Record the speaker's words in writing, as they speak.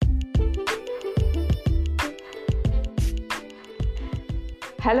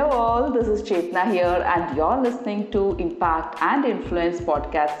Hello, all. This is Chetna here, and you're listening to Impact and Influence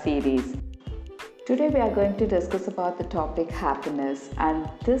podcast series. Today, we are going to discuss about the topic happiness, and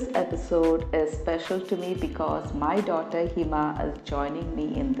this episode is special to me because my daughter Hima is joining me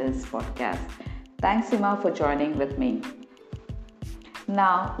in this podcast. Thanks, Hima, for joining with me.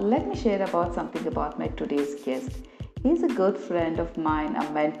 Now, let me share about something about my today's guest. He's a good friend of mine,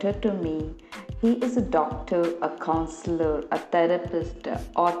 a mentor to me. He is a doctor, a counselor, a therapist,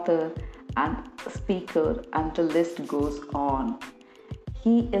 author, and speaker, and the list goes on.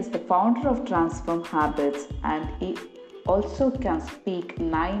 He is the founder of Transform Habits, and he also can speak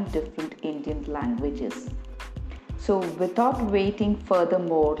 9 different Indian languages. So, without waiting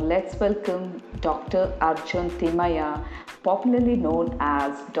furthermore, let's welcome Dr. Arjun Timaya, popularly known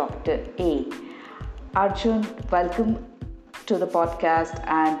as Dr. A. Arjun, welcome to the podcast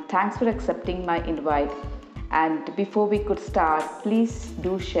and thanks for accepting my invite. And before we could start, please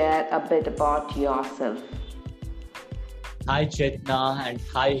do share a bit about yourself. Hi Chetna and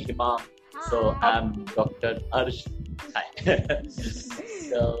hi Hima. So I'm Dr. Arsh. Hi.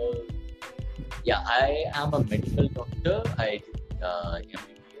 So yeah, I am a medical doctor. I did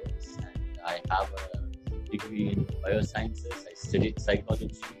MBBS and I have a degree in biosciences. I studied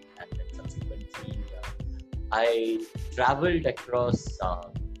psychology and then subsequently I traveled across a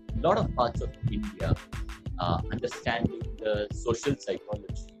lot of parts of India, understanding the social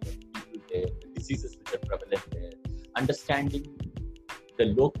psychology of people there, the diseases which are prevalent there, understanding the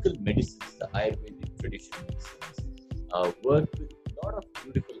local medicines, the Ayurvedic traditional medicines, worked with a lot of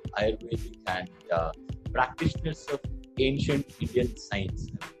beautiful Ayurvedic and practitioners of ancient Indian science,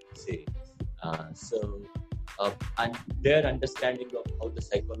 I would say. And their understanding of how the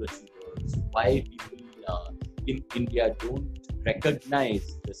psychology works, why people in India don't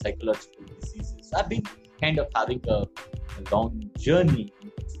recognize the psychological diseases. I've been kind of having a long journey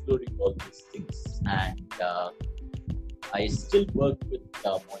in exploring all these things, and I still work with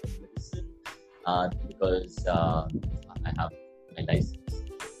modern medicine because I have my license,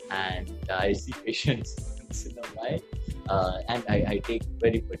 and I see patients once in a while, and I take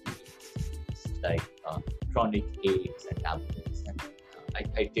very particular medicines like chronic aches and tablets, and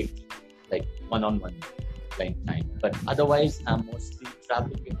I take like one-on-one time. But otherwise, I'm mostly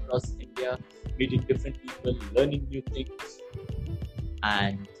traveling across India, meeting different people, learning new things,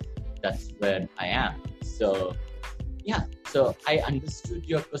 and that's where I am. So yeah, so I understood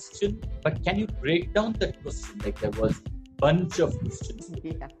your question, but can you break down that question? Like there was a bunch of questions.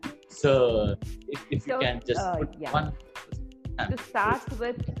 Yeah. So if you can just put one. To start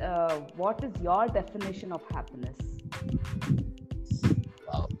with, what is your definition of happiness?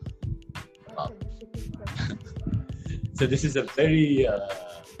 Wow. So this is a very,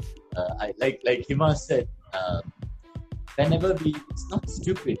 I like Hima said, whenever it's not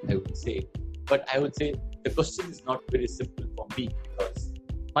stupid, I would say, but I would say the question is not very simple for me because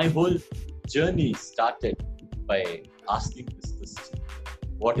my whole journey started by asking this question: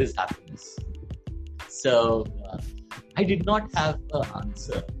 what is happiness? So I did not have an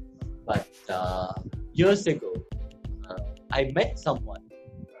answer, but years ago, I met someone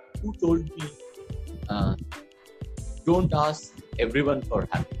who told me, don't ask everyone for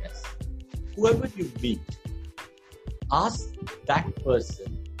happiness. Whoever you meet, ask that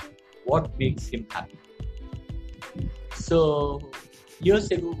person what makes him happy. So years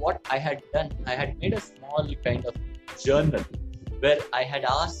ago, what I had done, I had made a small kind of journal where I had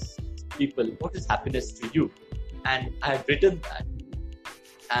asked people, what is happiness to you? And I had written that.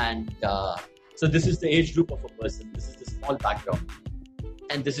 And so this is the age group of a person. This is the small background.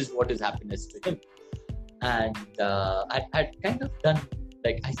 And this is what is happiness to him. And I'd kind of done,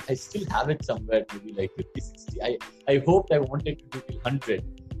 like, I still have it somewhere, maybe like 50, 60. I hoped I wanted to do till 100.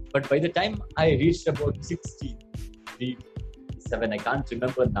 But by the time I reached about 60, 7, I can't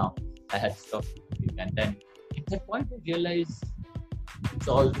remember now, I had stopped looking. And then at that point, I realized it's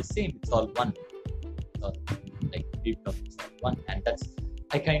all the same. It's all one. It's all, like, deep down, it's all one. And that's,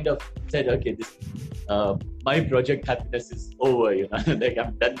 I kind of said, okay, this, my project happiness is over, like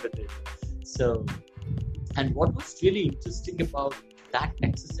I'm done with it. So, and what was really interesting about that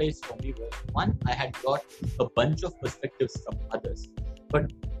exercise for me was, one, I had got a bunch of perspectives from others.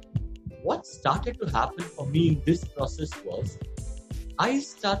 But what started to happen for me in this process was, I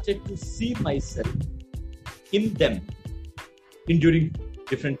started to see myself in them during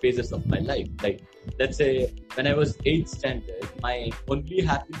different phases of my life. Like, let's say when I was 8th standard, my only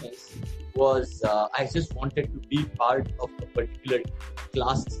happiness was I just wanted to be part of a particular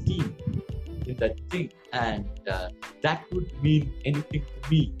class team in that thing, and that would mean anything to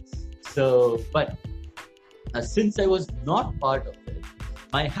me. So, but since I was not part of it,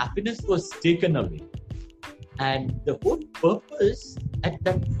 my happiness was taken away. And the whole purpose at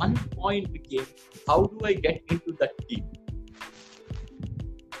that one point became, how do I get into that team?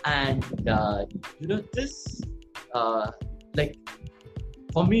 And this like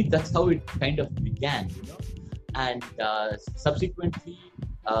for me, that's how it kind of began, and subsequently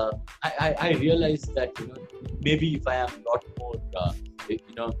I realized that maybe if I am a lot more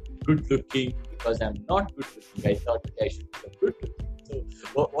good looking, because I'm not good looking, I thought that I should become good looking.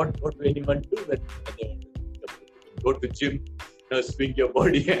 So what do anyone do when they want to become good looking? Go to gym, swing your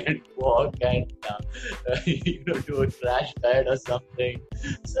body and walk and do a crash diet or something.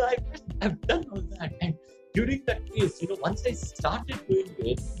 So I've done all that, and during that phase, once I started doing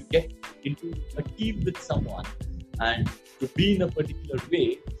it, to get into a team with someone and to be in a particular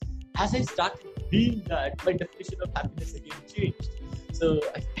way, as I started being that, my definition of happiness again changed. So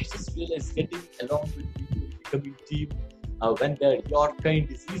I just realized getting along with people, becoming team, when they're your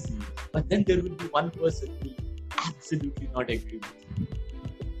kind is easy, but then there will be one person who will absolutely not agree with you.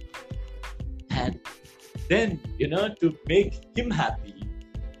 And then, to make him happy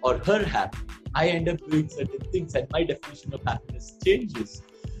or her happy, I end up doing certain things, and my definition of happiness changes.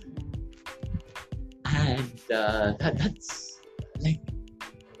 And that's like,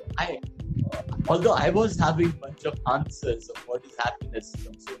 although I was having a bunch of answers of what is happiness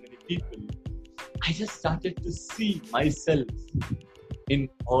from so many people, I just started to see myself in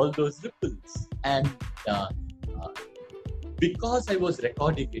all those ripples. And because I was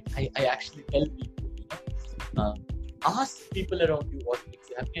recording it, I actually tell people, ask people around you what makes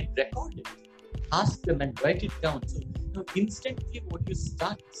you happy and record it. Ask them and write it down. So instantly what you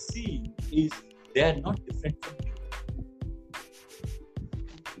start seeing is they are not different from you.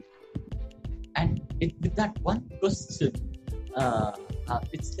 And with that one question,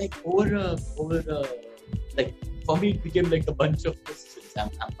 it's like over like for me it became like a bunch of questions. I'm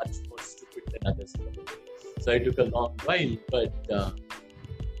much more stupid than others probably. So I took a long while, but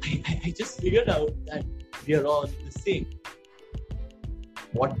I just figured out that we are all the same.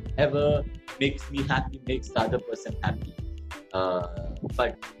 Whatever makes me happy makes the other person happy.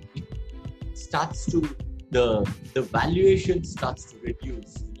 But it starts to, the valuation starts to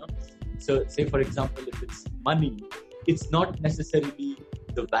reduce. So say for example, if it's money, it's not necessarily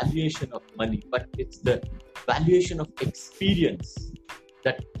the valuation of money, but it's the valuation of experience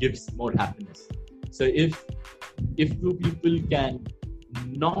that gives more happiness. So if two people can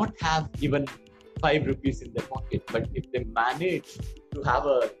not have even 5 rupees in their pocket, but if they manage to have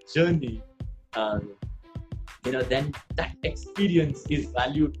a journey, then that experience is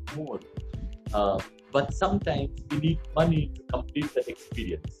valued more. But sometimes we need money to complete that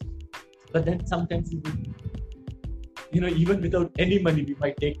experience. But then sometimes we would, even without any money, we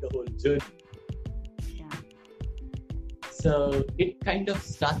might take the whole journey. Yeah. So it kind of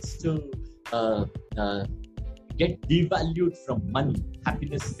starts to get devalued from money.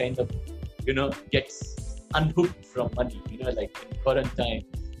 Happiness kind of, gets unhooked from money, like in quarantine.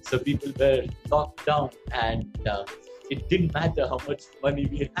 So people were locked down, and it didn't matter how much money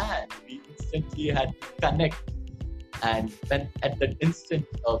we had. We instantly had to connect. And when at that instant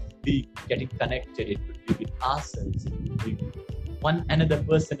of getting connected, it would be with ourselves, it would be with one another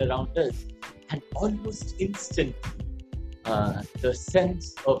person around us. And almost instantly, the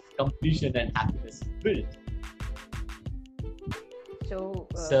sense of completion and happiness built.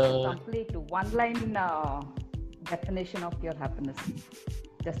 So complete one line definition of your happiness.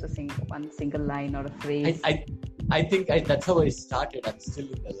 Just one single line or a phrase. I think that's how I started. I'm still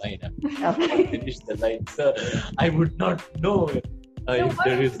in the line. I finished the line. So I would not know if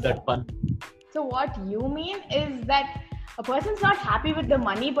there is that one. So what you mean is that a person's not happy with the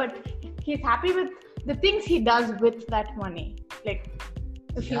money, but he's happy with the things he does with that money. Like,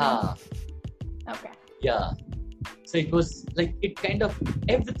 if he wants. Okay. Yeah. So it was like, it kind of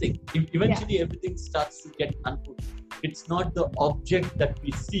everything. Eventually, everything starts to get unhooked. It's not the object that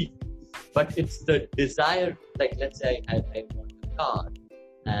we seek, but it's the desire. Like, let's say I want a car,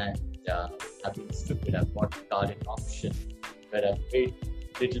 and I've been stupid. I bought a car in auction where I paid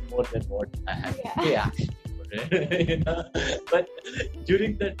little more than what I had to pay actually for it. But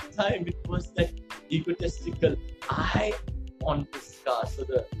during that time, it was that egotistical, I want this car. So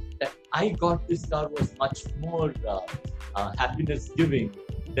that I got this car was much more happiness giving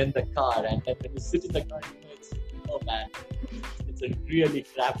than the car. And then when you sit in the car, it's, oh man, it's a really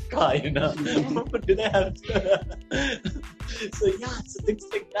crap car, Did I have to? So things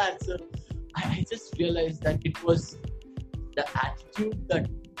like that. So I just realized that it was the attitude that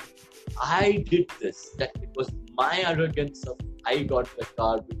I did this, that it was my arrogance of I got the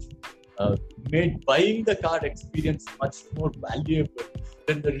car, which made buying the car experience much more valuable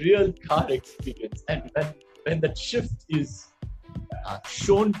than the real car experience. And when that shift is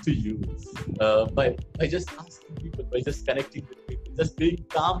shown to you by just asking people, by just connecting with people, just being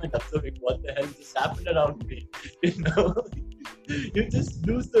calm and observing what the hell just happened around me, you just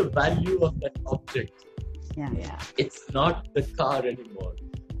lose the value of that object. Yeah. It's not the car anymore,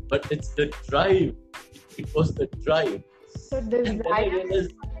 but it's the drive. It was the drive. So desire is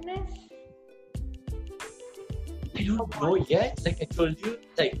happiness? I don't know yet. Like I told you,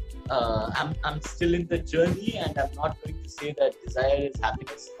 I'm still in the journey, and I'm not going to say that desire is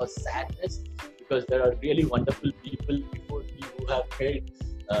happiness or sadness, because there are really wonderful people before me who have made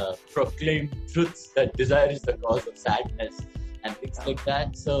proclaimed truths that desire is the cause of sadness and things like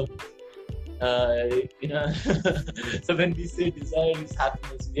that. So so when we say desire is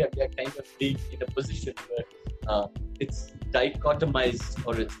happiness, we are kind of being in a position where it's dichotomized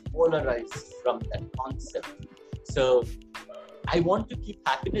or it's polarized from that concept. So I want to keep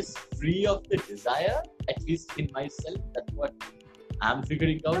happiness free of the desire, at least in myself. That's what I'm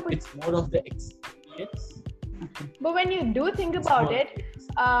figuring out. It's more of the experience. But when you do think about it,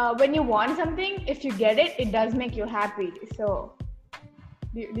 when you want something, if you get it, it does make you happy. So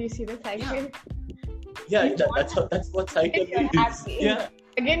do you see the cycle? Yeah, that's what cycle is. Happy. Yeah.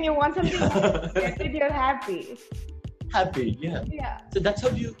 Again, you want something, you get it, you're happy. Happy, yeah. So that's how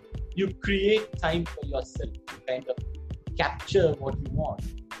you create time for yourself to kind of capture what you want.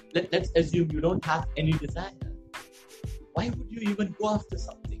 Let's assume you don't have any desire. Why would you even go after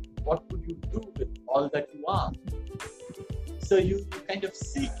something? What would you do with all that you are? So you kind of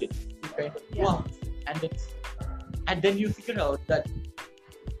seek it, you kind of go after it, and then you figure out that,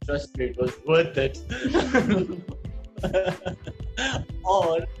 trust me, it was worth it.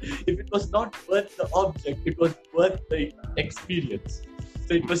 Or if it was not worth the object, it was worth the experience.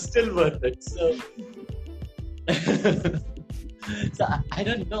 So it was still worth it. So, so I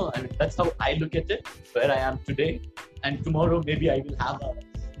don't know. I mean, that's how I look at it, where I am today. And tomorrow maybe I will have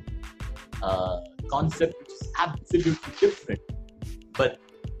a concept which is absolutely different. But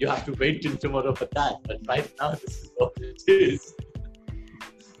you have to wait till tomorrow for that. But right now, this is what it is.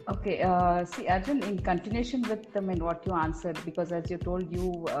 Okay, see Arjun, in continuation with what you answered, because as you told,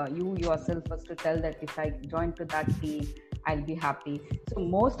 you yourself was to tell that if I join to that team, I'll be happy. So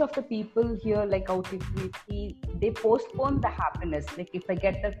most of the people here, like out they postpone the happiness. Like if I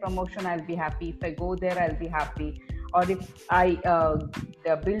get that promotion, I'll be happy. If I go there, I'll be happy. Or if I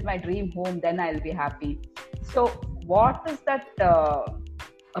build my dream home, then I'll be happy. So what is that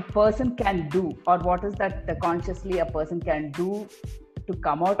a person can do, or what is that consciously a person can do to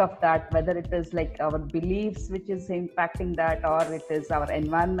come out of that, whether it is like our beliefs which is impacting that, or it is our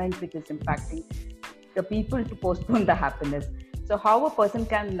environment which is impacting the people to postpone the happiness. So how a person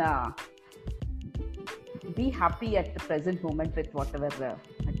can be happy at the present moment with whatever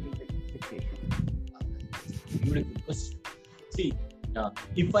situation? Beautiful question. See,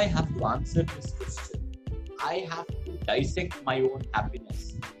 if I have to answer this question, I have to dissect my own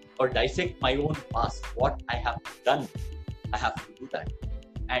happiness or dissect my own past, what I have done. I have to do that.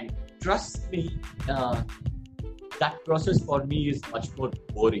 And trust me, that process for me is much more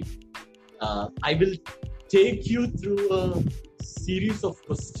boring. I will take you through a series of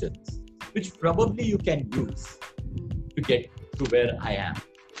questions which probably you can use to get to where I am.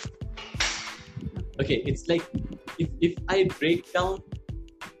 Okay, it's like if I break down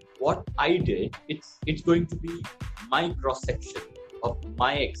what I did, it's going to be my cross-section of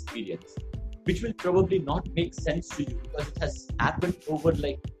my experience, which will probably not make sense to you because it has happened over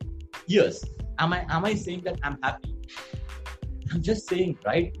like years. Am I saying that I'm happy? I'm just saying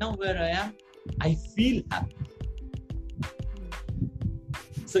right now where I am, I feel happy.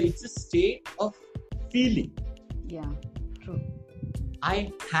 So it's a state of feeling. Yeah, true.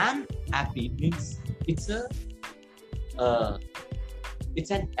 I am happy means it's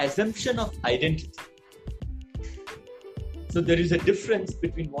an assumption of identity. So there is a difference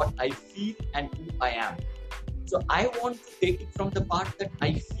between what I feel and who I am. So I want to take it from the part that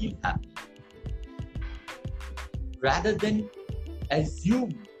I feel happy, rather than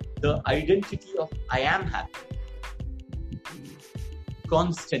assume the identity of I am happy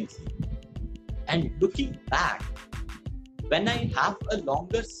constantly. And looking back, when I have a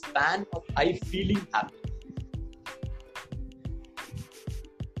longer span of I feeling happy,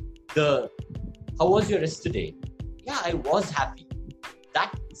 how was your rest today? Yeah, I was happy.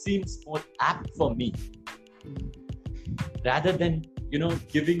 That seems more apt for me. Rather than,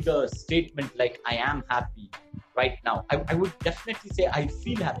 giving a statement like I am happy right now. I would definitely say I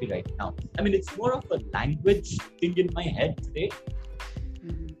feel happy right now. I mean, it's more of a language thing in my head today.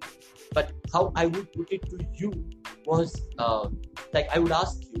 how I would put it to you was like I would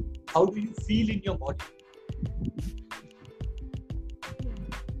ask you, how do you feel in your body?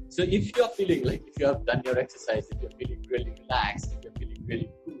 So if you are feeling like, if you have done your exercise, if you're feeling really relaxed, if you're feeling really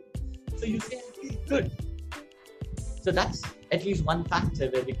cool, so you say, I feel good. So that's at least one factor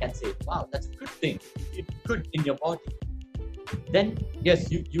where we can say, wow, that's a good thing. You feel good in your body. Then, yes,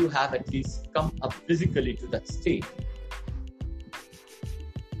 you have at least come up physically to that state.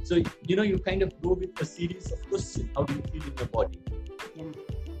 So, you kind of go with a series of questions. How do you feel in your body? Yeah.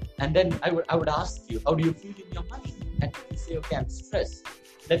 And then I would ask you, how do you feel in your mind? And you say, okay, I'm stressed.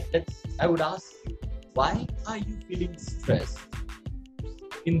 I would ask you, why are you feeling stressed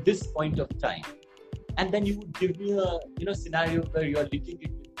in this point of time? And then you would give me a scenario where you are linking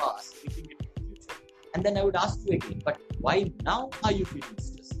it with past, linking it with future. And then I would ask you again, but why now are you feeling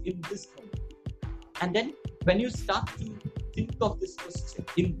stressed in this moment? And then when you start to think of this question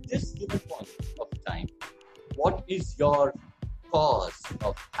in this given point of time, what is your cause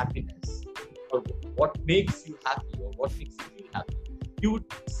of happiness? Or what makes you happy, or what makes you feel happy? You would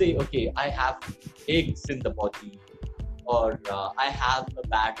say, okay, I have aches in the body, or I have a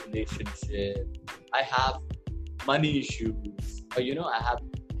bad relationship, I have money issues, or I have.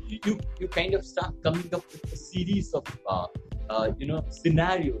 You kind of start coming up with a series of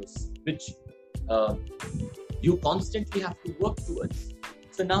scenarios which you constantly have to work towards.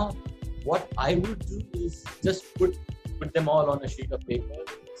 So now, what I would do is just put them all on a sheet of paper,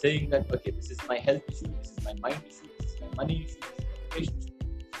 saying that, okay, this is my health issue, this is my mind issue, this is my money issue, this is my relationship.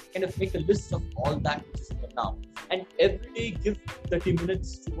 Kind of make a list of all that which is in the now, and every day give 30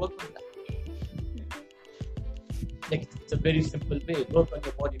 minutes to work on that. Like, it's a very simple way. Work on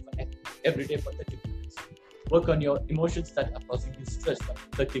your body for every day for 30 minutes. Work on your emotions that are causing you stress for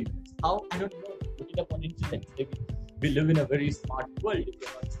 30 minutes. How? I don't know. Look it up on internet. Maybe we live in a very smart world. If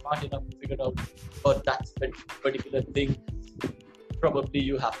you're not smart enough to figure out that particular thing, probably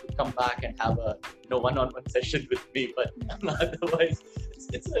you have to come back and have a one-on-one session with me. But otherwise,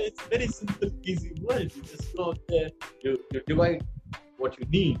 it's a very simple, easy world. You just go out there, you divide what you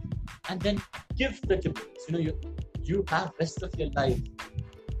need, and then give 30 minutes. You have rest of your life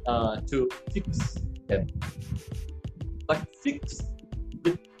to fix them, but fix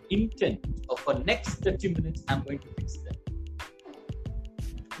with intent of for next 30 minutes I'm going to fix them,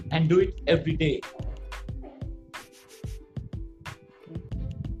 and do it every day.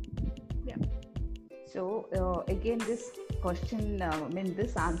 Yeah. So again, this question,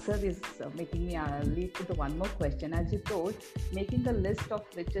 this answer is making me lead to the one more question. As you told, making a list of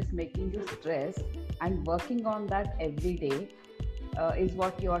which is making you stress and working on that every day is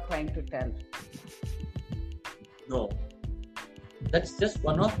what you are trying to tell. No, that's just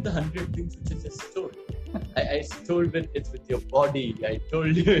one of the 100 things which I just told. I told it's with your body. I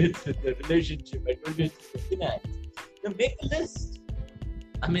told you it's with your relationship. I told you it's with your finance. Now make a list.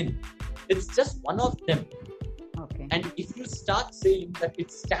 It's just one of them. Okay. And if you start saying that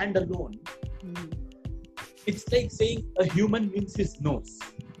it's standalone, it's like saying a human means his nose,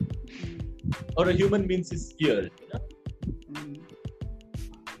 or a human means his ear.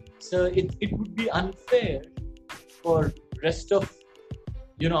 So it would be unfair for rest of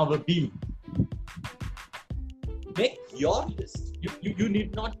our being. Make your list. You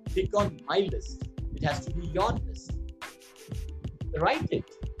need not pick on my list. It has to be your list. Write it.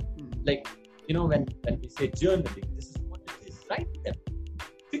 Like, when we say journaling, this is what it is. Write them.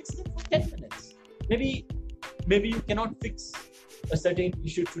 Fix them for 10 minutes. Maybe you cannot fix a certain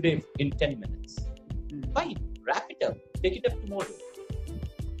issue today in 10 minutes. Fine. Wrap it up. Take it up tomorrow.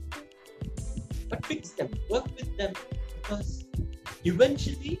 But fix them. Work with them, because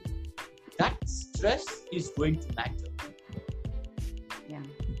eventually that stress is going to matter. Yeah.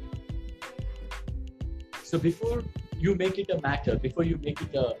 So before you make it a matter, before you make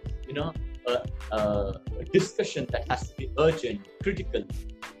it a discussion that has to be urgent, critical,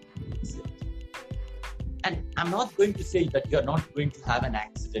 fix it. And I'm not going to say that you're not going to have an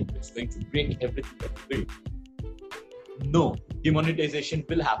accident which is going to break everything that you build. No, demonetization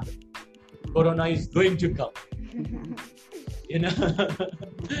will happen. Corona is going to come.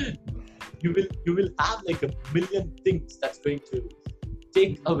 You will have like a million things that's going to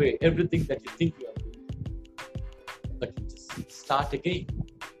take away everything that you think you are doing. But you just start again.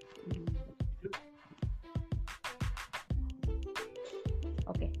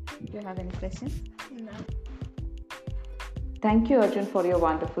 Okay. Do you have any questions? No. Thank you, Arjun, for your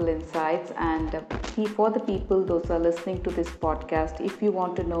wonderful insights. And for the people, those who are listening to this podcast, if you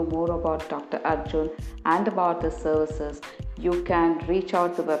want to know more about Dr. Arjun and about the services, you can reach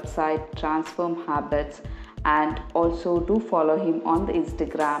out to the website Transform Habits, and also do follow him on the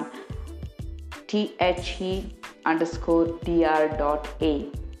Instagram the_dr.a.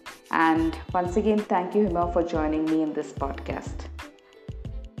 And once again, thank you, Hima, for joining me in this podcast.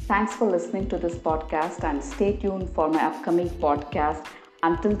 Thanks for listening to this podcast and stay tuned for my upcoming podcast.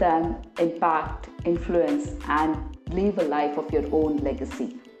 Until then, impact, influence, and live a life of your own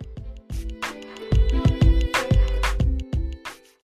legacy.